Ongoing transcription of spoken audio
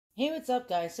Hey, what's up,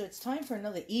 guys? So it's time for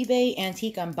another eBay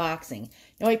antique unboxing.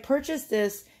 Now, I purchased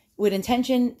this with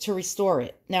intention to restore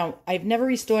it. Now, I've never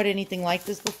restored anything like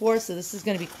this before, so this is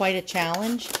going to be quite a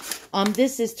challenge.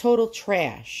 This is total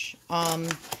trash.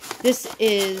 This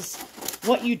is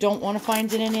what you don't want to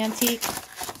find in an antique.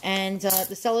 And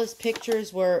the seller's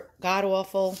pictures were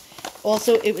god-awful.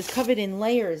 Also, it was covered in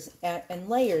layers and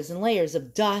layers and layers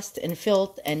of dust and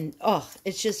filth. And,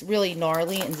 it's just really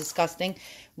gnarly and disgusting.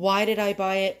 Why did I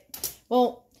buy it?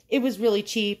 Well, it was really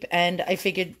cheap. And I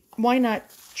figured, why not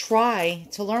try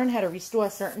to learn how to restore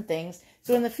certain things?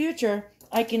 So in the future,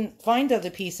 I can find other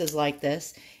pieces like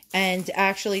this. And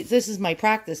actually, this is my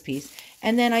practice piece.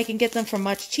 And then I can get them for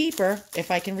much cheaper if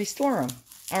I can restore them.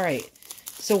 All right.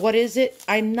 So what is it?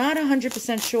 I'm not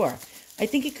 100% sure. I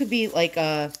think it could be like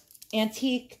a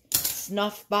antique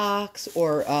snuff box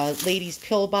or a lady's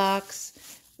pill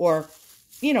box or,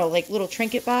 you know, like little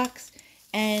trinket box.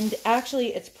 And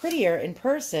actually, it's prettier in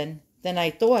person than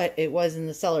I thought it was in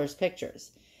the seller's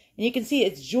pictures. And you can see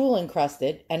it's jewel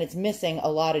encrusted and it's missing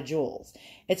a lot of jewels.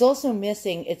 It's also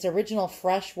missing its original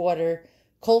freshwater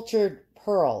cultured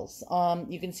pearls.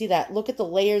 You can see that. Look at the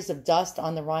layers of dust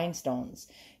on the rhinestones.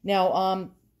 Now,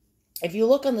 if you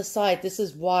look on the side, this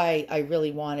is why I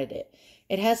really wanted it.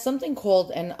 It has something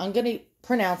called, and I'm going to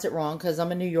pronounce it wrong because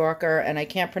I'm a New Yorker and I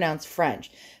can't pronounce French.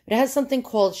 But it has something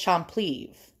called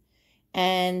Champlevé.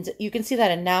 And you can see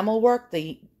that enamel work,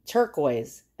 the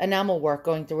turquoise enamel work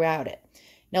going throughout it.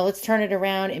 Now let's turn it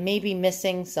around. It may be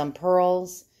missing some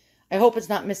pearls. I hope it's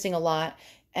not missing a lot.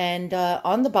 And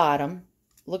on the bottom,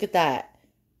 look at that.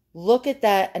 Look at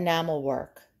that enamel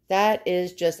work. That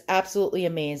is just absolutely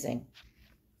amazing.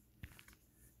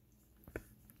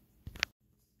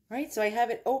 All right, so I have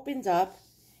it opened up,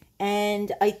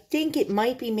 and I think it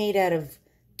might be made out of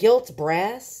gilt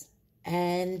brass.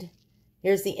 And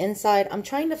here's the inside. I'm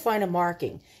trying to find a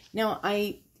marking. Now,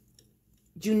 I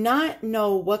do not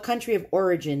know what country of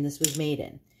origin this was made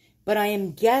in, but I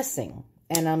am guessing,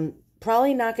 and I'm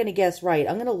probably not going to guess right.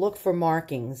 I'm going to look for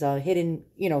markings, hidden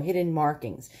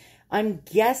markings. I'm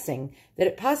guessing that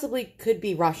it possibly could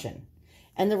be Russian.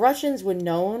 And the Russians were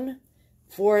known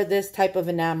for this type of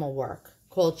enamel work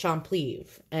called Champlevé.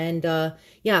 And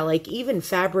yeah, like even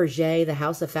Fabergé, the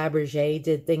House of Fabergé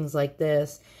did things like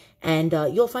this. And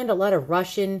you'll find a lot of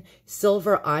Russian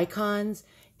silver icons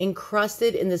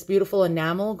encrusted in this beautiful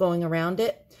enamel going around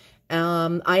it.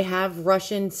 I have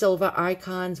Russian silver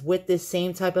icons with this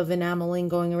same type of enameling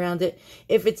going around it.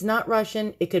 If it's not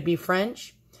Russian, it could be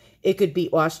French. It could be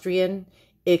Austrian.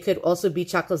 It could also be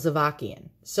Czechoslovakian.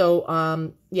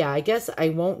 So, yeah, I guess I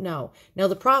won't know. Now,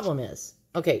 the problem is,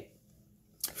 okay,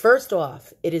 first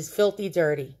off, it is filthy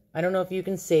dirty. I don't know if you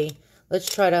can see.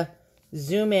 Let's try to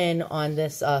zoom in on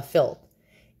this filth.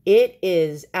 It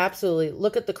is absolutely,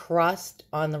 look at the crust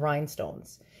on the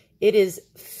rhinestones. It is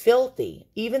filthy.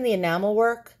 Even the enamel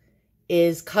work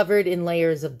is covered in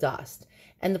layers of dust.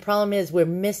 And the problem is we're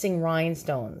missing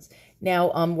rhinestones.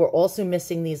 Now, we're also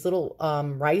missing these little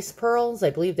rice pearls.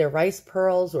 I believe they're rice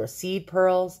pearls or seed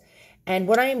pearls. And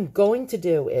what I am going to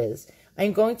do is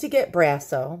I'm going to get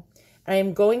Brasso. I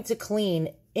am going to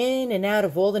clean in and out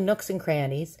of all the nooks and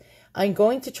crannies. I'm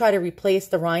going to try to replace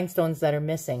the rhinestones that are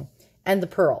missing and the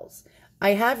pearls. I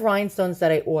have rhinestones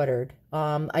that I ordered.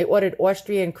 I ordered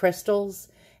Austrian crystals,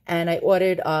 and I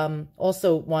ordered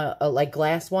also like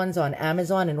glass ones on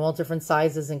Amazon in all different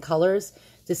sizes and colors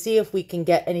to see if we can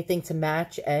get anything to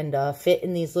match and fit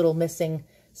in these little missing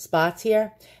spots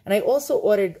here. And I also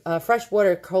ordered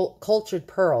freshwater cultured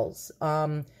pearls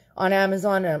on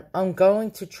Amazon, and I'm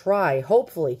going to try,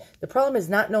 hopefully. The problem is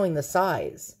not knowing the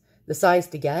size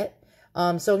to get. So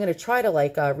I'm going to try to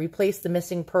like replace the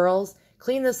missing pearls,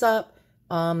 clean this up,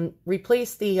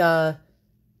 replace the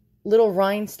little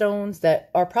rhinestones that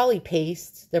are probably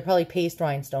paste. They're probably paste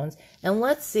rhinestones. And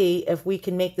let's see if we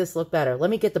can make this look better. Let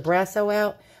me get the Brasso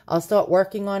out. I'll start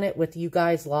working on it with you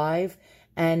guys live,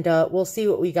 and we'll see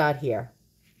what we got here.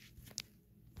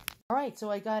 All right,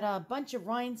 so I got a bunch of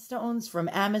rhinestones from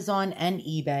Amazon and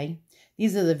eBay.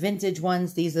 These are the vintage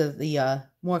ones. These are the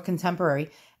more contemporary.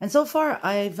 And so far,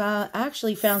 I've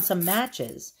actually found some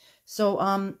matches.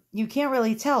 So you can't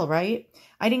really tell, right?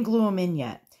 I didn't glue them in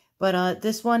yet. But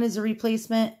this one is a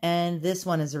replacement, and this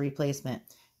one is a replacement.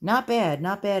 Not bad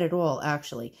at all,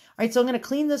 actually. All right, so I'm going to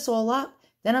clean this all up.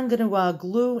 Then I'm going to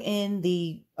glue in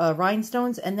the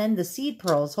rhinestones and then the seed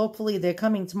pearls. Hopefully, they're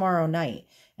coming tomorrow night.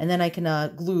 And then I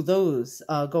can glue those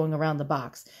going around the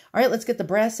box. All right, let's get the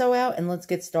Brasso out and let's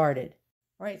get started.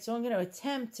 All right, so I'm going to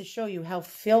attempt to show you how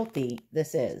filthy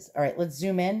this is. All right, let's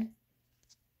zoom in.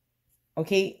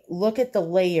 Okay, look at the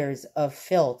layers of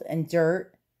filth and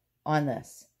dirt on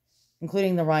this.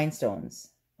 including the rhinestones.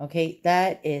 Okay,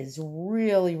 that is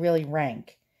really, really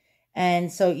rank.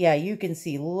 And so, yeah, you can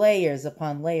see layers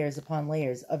upon layers upon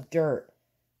layers of dirt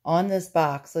on this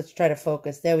box. Let's try to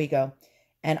focus. There we go.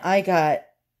 And I got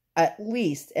at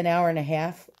least an hour and a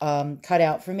half cut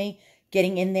out for me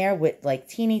getting in there with like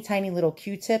teeny tiny little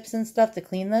Q-tips and stuff to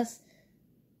clean this.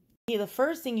 The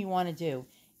first thing you want to do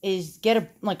is get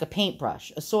a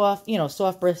paintbrush, a soft,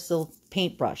 soft bristle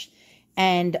paintbrush.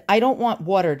 And I don't want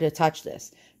water to touch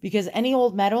this because any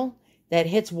old metal that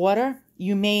hits water,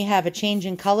 you may have a change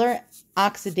in color,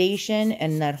 oxidation,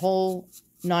 and that whole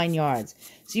 9 yards.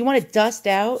 So you want to dust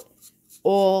out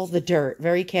all the dirt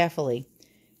very carefully.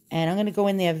 And I'm going to go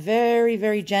in there very,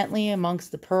 very gently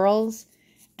amongst the pearls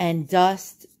and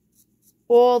dust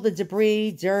all the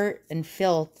debris, dirt, and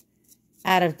filth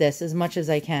out of this as much as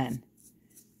I can.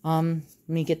 Let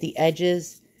me get the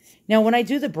edges. Now, when I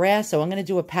do the brasso, I'm going to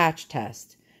do a patch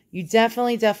test. You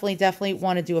definitely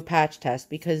want to do a patch test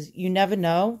because you never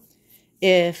know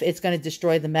if it's going to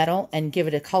destroy the metal and give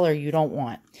it a color you don't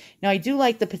want. Now, I do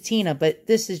like the patina, but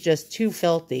this is just too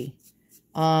filthy.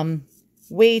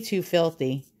 Way too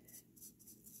filthy.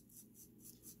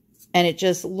 And it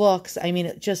just looks,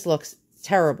 it just looks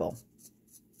terrible.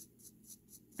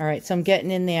 All right, so I'm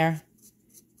getting in there.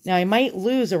 Now, I might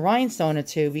lose a rhinestone or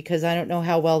two because I don't know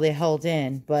how well they're held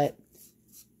in, but...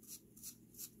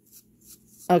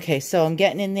 Okay, so I'm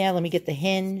getting in there. Let me get the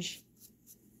hinge.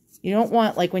 You don't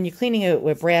want, like when you're cleaning it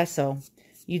with brasso,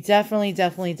 you definitely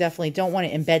don't want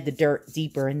to embed the dirt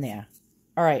deeper in there.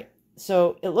 All right,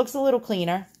 so it looks a little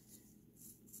cleaner.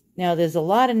 Now, there's a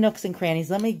lot of nooks and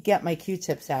crannies. Let me get my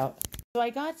Q-tips out. So I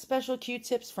got special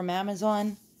Q-tips from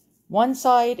Amazon. One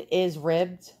side is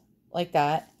ribbed like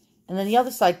that. And then the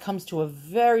other side comes to a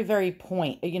very, very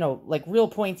point, like real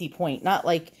pointy point, not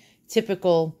like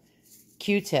typical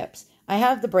Q-tips. I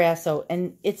have the brasso,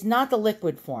 and it's not the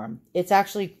liquid form. It's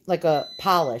actually like a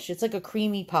polish. It's like a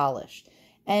creamy polish.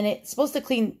 And it's supposed to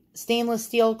clean stainless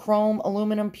steel, chrome,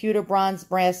 aluminum, pewter, bronze,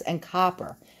 brass, and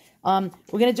copper. We're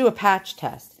going to do a patch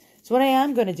test. So what I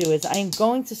am going to do is I'm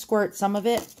going to squirt some of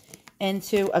it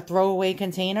into a throwaway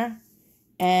container.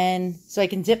 And so I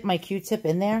can dip my Q-tip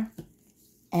in there.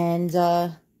 And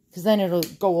because then it'll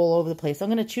go all over the place. I'm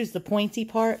going to choose the pointy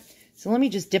part. So let me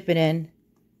just dip it in.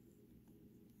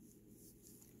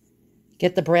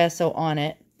 Get the brasso on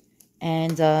it.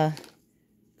 And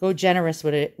go generous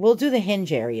with it. We'll do the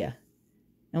hinge area.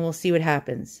 And we'll see what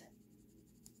happens.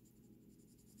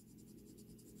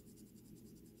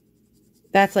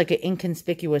 That's like an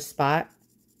inconspicuous spot.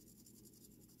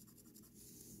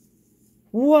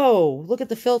 Whoa! Look at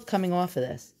the filth coming off of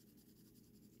this.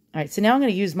 All right, so now I'm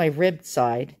going to use my ribbed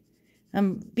side.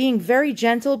 I'm being very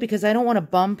gentle because I don't want to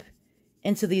bump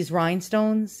into these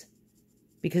rhinestones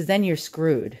because then you're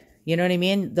screwed. You know what I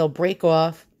mean? They'll break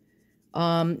off,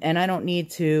 and I don't need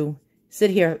to sit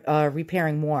here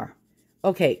repairing more.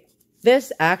 Okay,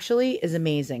 this actually is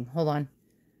amazing. Hold on.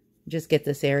 Just get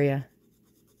this area.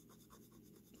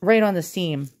 Right on the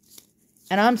seam.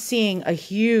 And I'm seeing a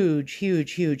huge,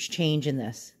 huge, huge change in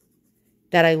this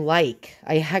that I like.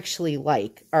 I actually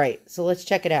like. All right, so let's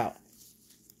check it out.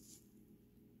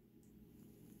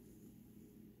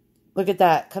 Look at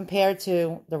that compared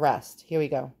to the rest. Here we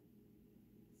go.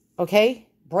 Okay,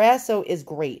 brasso is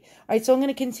great. All right, so I'm going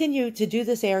to continue to do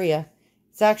this area.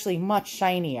 It's actually much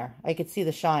shinier. I could see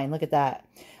the shine. Look at that.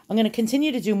 I'm going to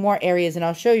continue to do more areas, and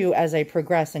I'll show you as I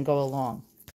progress and go along.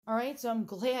 All right, so I'm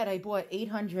glad I bought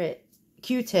 800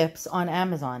 Q-tips on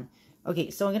Amazon.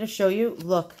 Okay, so I'm going to show you.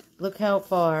 Look how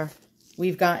far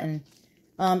we've gotten.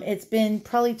 It's been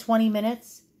probably 20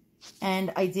 minutes,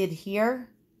 and I did here,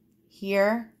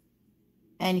 here,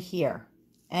 and here,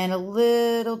 and a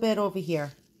little bit over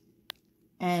here.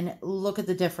 And look at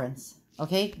the difference,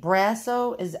 okay?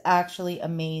 Brasso is actually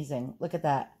amazing. Look at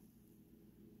that.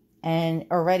 And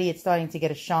already it's starting to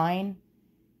get a shine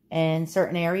in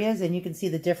certain areas, and you can see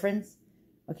the difference.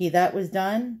 Okay, that was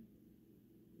done.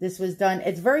 This was done.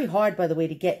 It's very hard, by the way,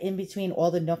 to get in between all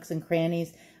the nooks and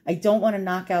crannies. I don't want to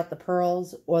knock out the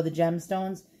pearls or the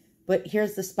gemstones, but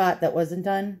here's the spot that wasn't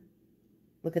done.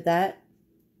 Look at that.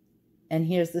 And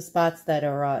here's the spots that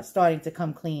are starting to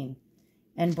come clean.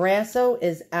 And brasso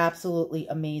is absolutely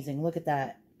amazing. Look at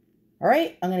that. All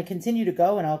right, I'm going to continue to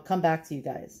go, and I'll come back to you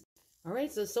guys. All right,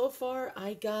 so far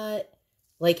I got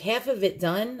like half of it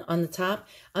done on the top.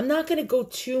 I'm not going to go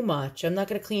too much. I'm not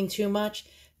going to clean too much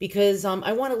because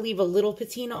I want to leave a little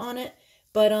patina on it.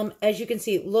 But as you can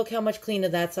see, look how much cleaner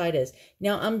that side is.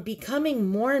 Now, I'm becoming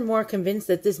more and more convinced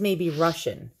that this may be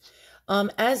Russian.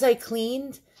 As I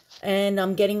cleaned and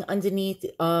I'm getting underneath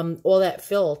all that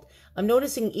filth, I'm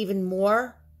noticing even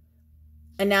more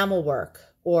enamel work,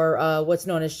 or what's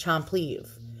known as champlevé.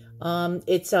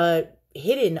 It's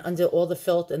hidden under all the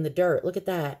filth and the dirt. Look at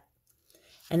that.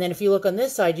 And then if you look on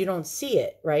this side, you don't see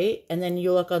it, right? And then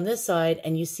you look on this side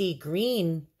and you see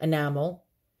green enamel.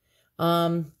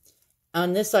 On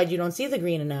this side, you don't see the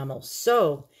green enamel.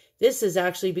 So this is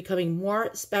actually becoming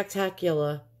more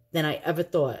spectacular than I ever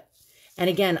thought. And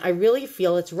again, I really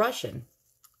feel it's Russian.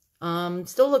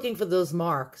 Still looking for those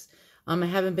marks. I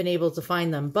haven't been able to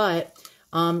find them. But,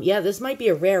 yeah, this might be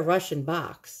a rare Russian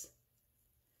box.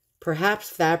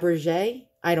 Perhaps Fabergé?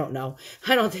 I don't know.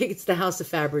 I don't think it's the House of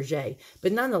Fabergé.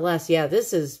 But nonetheless, yeah,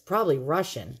 this is probably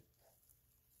Russian.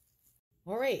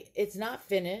 All right, it's not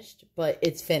finished, but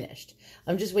it's finished.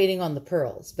 I'm just waiting on the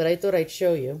pearls, but I thought I'd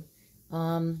show you.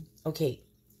 Okay,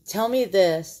 tell me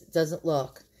this doesn't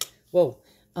look, whoa,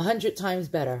 100 times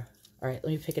better. All right,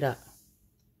 let me pick it up.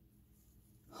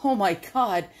 Oh my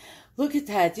God, look at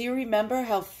that. Do you remember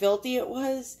how filthy it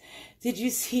was? Did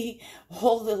you see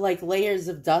all the like layers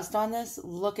of dust on this?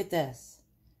 Look at this.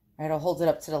 All right, I'll hold it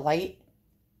up to the light.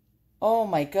 Oh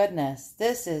my goodness,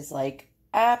 this is like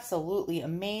absolutely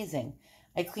amazing.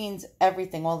 I cleaned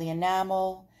everything, all the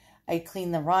enamel. I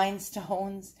cleaned the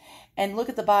rhinestones. And look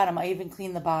at the bottom. I even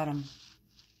cleaned the bottom.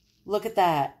 Look at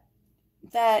that.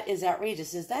 That is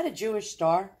outrageous. Is that a Jewish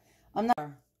star? I'm not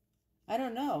sure. I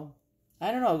don't know.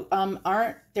 I don't know.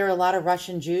 Aren't there a lot of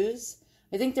Russian Jews?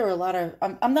 I think there are a lot of...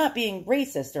 I'm not being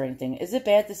racist or anything. Is it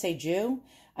bad to say Jew?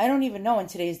 I don't even know in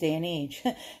today's day and age.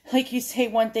 Like you say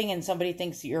one thing and somebody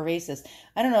thinks you're racist.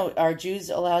 I don't know. Are Jews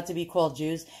allowed to be called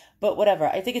Jews? But whatever.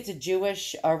 I think it's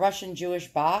a Russian Jewish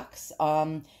box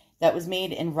that was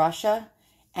made in Russia.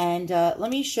 And let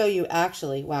me show you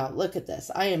actually. Wow, look at this.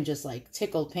 I am just like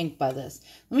tickled pink by this.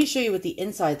 Let me show you what the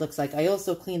inside looks like. I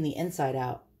also cleaned the inside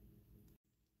out.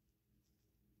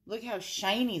 Look how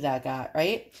shiny that got,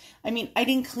 right? I mean, I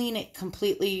didn't clean it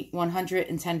completely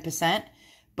 110%.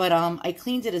 But I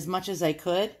cleaned it as much as I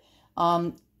could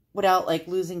without like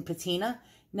losing patina.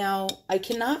 Now, I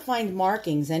cannot find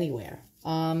markings anywhere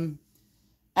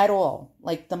at all.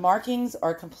 Like the markings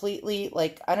are completely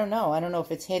like, I don't know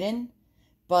if it's hidden,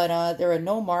 but there are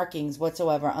no markings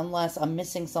whatsoever unless I'm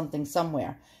missing something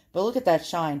somewhere. But look at that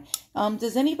shine.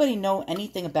 Does anybody know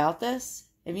anything about this?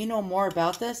 If you know more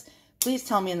about this, please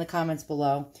tell me in the comments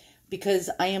below, because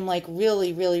I am like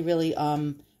really, really, really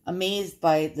amazed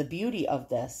by the beauty of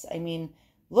this. I mean,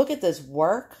 look at this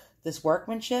work, this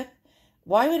workmanship.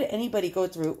 Why would anybody go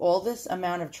through all this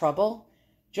amount of trouble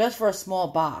just for a small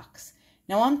box?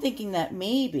 Now, I'm thinking that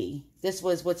maybe this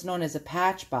was what's known as a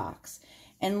patch box.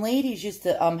 And ladies used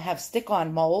to have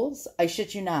stick-on moles. I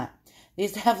shit you not. They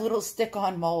used to have little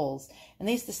stick-on moles. And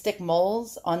they used to stick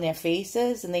moles on their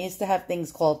faces. And they used to have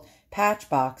things called patch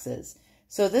boxes.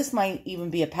 So this might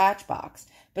even be a patch box.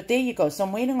 But there you go. So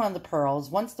I'm waiting on the pearls.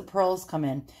 Once the pearls come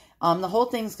in, the whole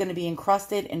thing's going to be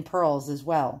encrusted in pearls as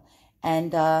well.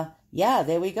 And yeah,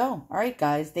 there we go. All right,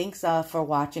 guys. Thanks for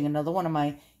watching another one of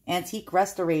my antique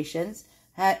restorations.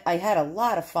 I had a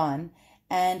lot of fun.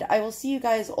 And I will see you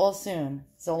guys all soon.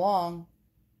 So long.